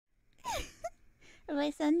If I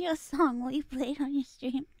send you a song, will you play it on your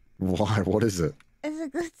stream? Why? What is it? It's a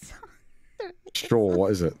good song. Sure,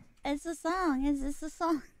 what is it? It's a song. It's a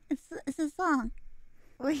song. It's a song.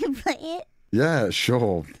 Will you play it? Yeah,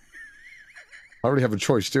 sure. I already have a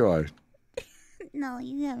choice, do I? No,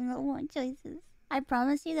 you have no more choices. I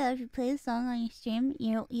promise you that if you play the song on your stream,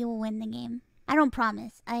 you will win the game. I don't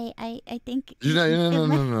promise. I think No.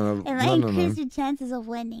 It might increase your chances of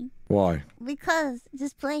winning. Why? Because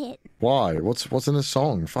just play it. Why? What's in the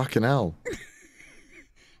song? Fucking hell. Did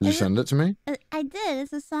you send it to me? I did.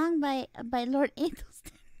 It's a song by Lord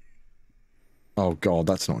Aethelstan. Oh god,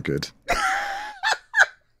 that's not good. What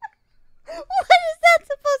is that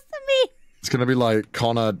supposed to mean? It's gonna be like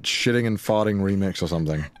Connor shitting and farting remix or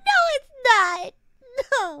something. No, it's not.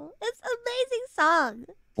 No, it's an amazing song.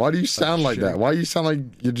 Why do you sound like that? Why do you sound like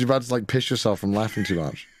you're about to like piss yourself from laughing too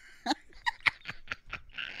much?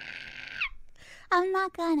 I'm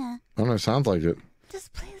not gonna. I don't know, it sounds like it.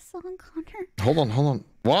 Just play the song, Connor. Hold on.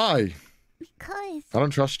 Why? Because. I don't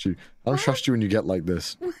trust you. I don't trust you when you get like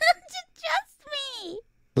this. Why don't you trust me?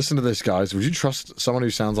 Listen to this, guys. Would you trust someone who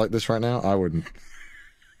sounds like this right now? I wouldn't.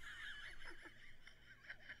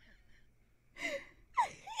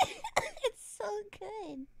 It's so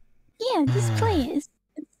good. Yeah, just play it.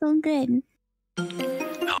 It's so good.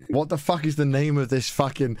 What the fuck is the name of this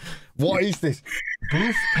fucking... What is this?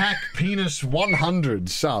 Boof Pack Penis 100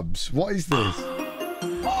 subs. What is this?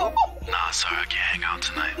 Nah, sorry, I can't hang out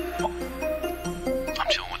tonight. I'm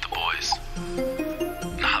chilling with the boys.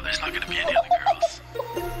 Nah, there's not gonna be any other girls.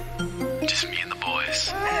 Just me and the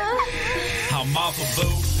boys. I'm off a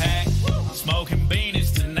Boof Pack, smoking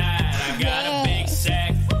beanies tonight. I got a big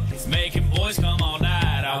sack, it's making boys come all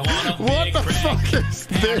night. I want a what big the crack, fuck is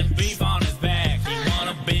this? beef on his back. He want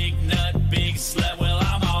a big nut, big slut. Well,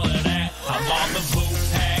 I'm all of that. I'm off the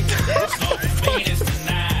Boof Pack, smoking beanies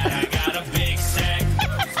tonight. I got a big sack,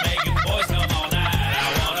 it's making boys come all night. I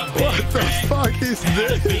want a big What the fuck is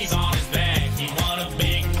this? beef on his back. He want a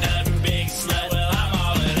big nut, big slut. Well, I'm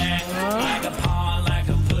all of that. Like a pond, like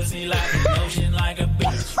a pussy, like an ocean, like a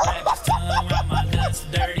beach. Wrap his tongue around my nuts,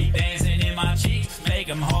 dirty dancing in my cheeks. Make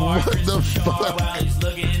him hard, What the fuck? while he's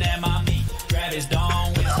looking at my meat. Grab his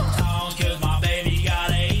dong with some tongs, cause my baby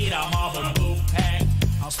gotta eat. I'm off a Boof Pack.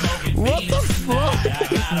 I'm smoking What the fuck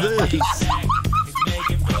is this?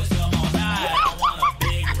 Making boys come all night. I want a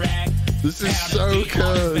big rack. This is so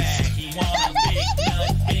cursed. He want a big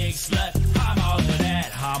nut, big slut. I'm all of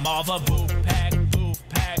that. I'm off a Boof Pack, Boof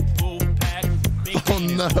Pack, Boof Pack. Oh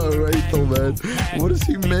no, Aethelstan. What does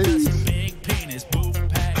he mean? Big penis, Boof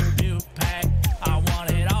Pack, Boof Pack. I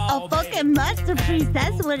want it all. A fucking masterpiece,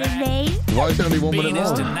 that's what it made. Why is it only 1 minute Penis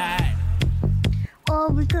long? tonight. Oh,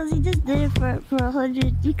 because he just did it for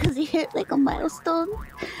 100, because he hit like a milestone.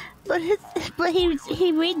 But he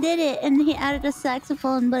redid it and he added a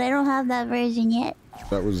saxophone, but I don't have that version yet.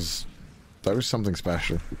 That was something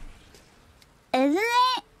special. Isn't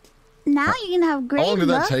it? Now you're gonna have great long did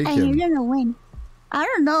that luck take and him? you're gonna win. I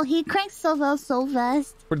don't know, he cranks stuff out so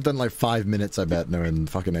fast. Would have done like 5 minutes, I bet, knowing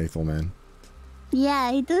fucking Aethel, man.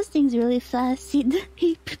 Yeah, he does things really fast. He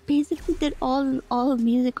basically did all the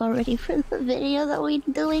music already for the video that we're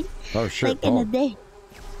doing. Oh shit! Like in a day.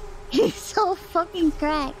 He's so fucking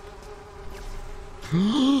cracked.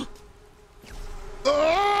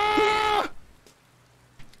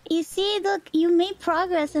 You see, look, you made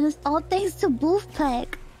progress, and it's all thanks to Boof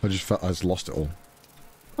Pack. I just lost it all.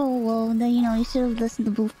 Oh well, then you know you should have listened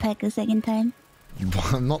to Boof Pack a second time.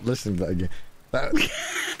 I'm not listening to that again. That,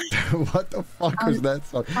 what the fuck was that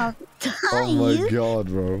song? Oh my god,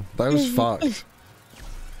 bro, that was fucked.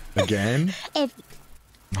 Again? Oh,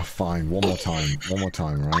 fine, one more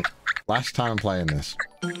time, right? Last time I'm playing this.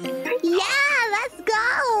 Yeah, let's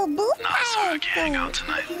go, Boof Nah, sorry, I Pack. can't hang out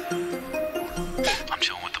tonight. I'm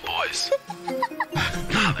chilling with the boys.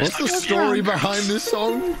 What's the story behind this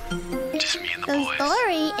song? Just me and the The boys.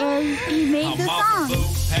 story is he made the song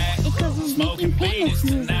because he's making penis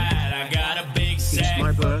music. I got a big sack. It's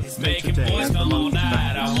my birthday today and the month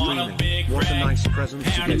back in streaming. What a nice present to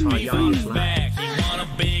get our youngest lad. You want a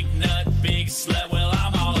big nut, big slut? Well,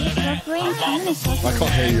 I'm all of that. I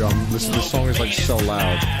can't hear you. This song is like so loud.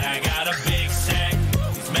 I got a big sack.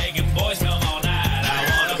 It's making boys come all night.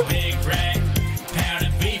 I want a big rack.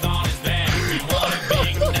 Pounding beef on his back. You want a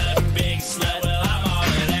big nut, big slut? Well, I'm all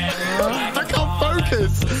of that. I can't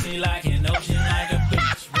focus. Pussy like an ocean, like a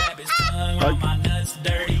beach. Wrap his tongue on my nuts,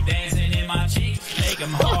 dirty dancing in my cheeks. Make him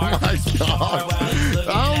hard. Oh my god.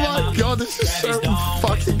 Oh my god, this is so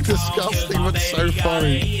fucking disgusting but so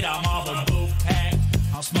funny. I'm off a Boof Pack.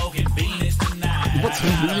 I'm smoking Venus tonight. What's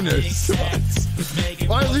Venus?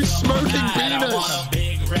 Why is he smoking Venus? I want a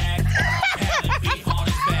big rack.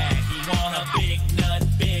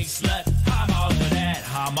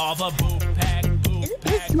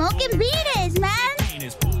 Smoking penis, man.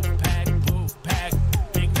 Penis, boof pack, boof pack.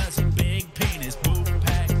 Big nuts and big penis, boof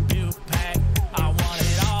pack, boof pack. I want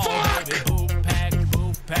it all, baby.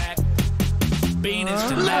 Boof pack, penis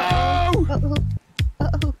tonight.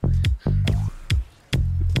 Uh-oh.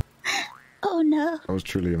 Oh no. That was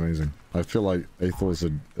truly amazing. I feel like Aethel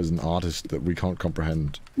is an artist that we can't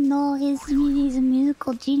comprehend. No, he's a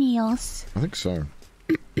musical genius. I think so.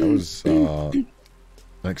 That was an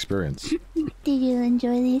experience. Did you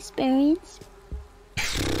enjoy the experience?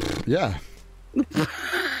 Yeah.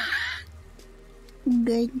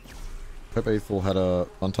 Good. Hope Aethel had a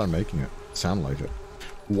fun time making it. Sound like it.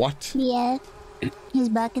 What? Yeah. He's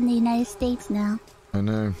back in the United States now. I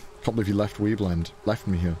know. Can't believe he left Weebland. Left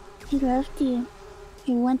me here. He left you.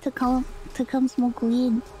 He went to come smoke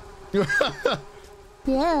weed.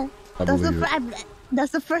 Yeah.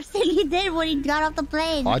 That's the first thing he did when he got off the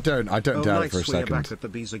plane. I don't doubt it for a nice, we're second. back at the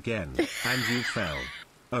bees again, and you fell.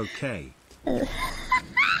 Okay.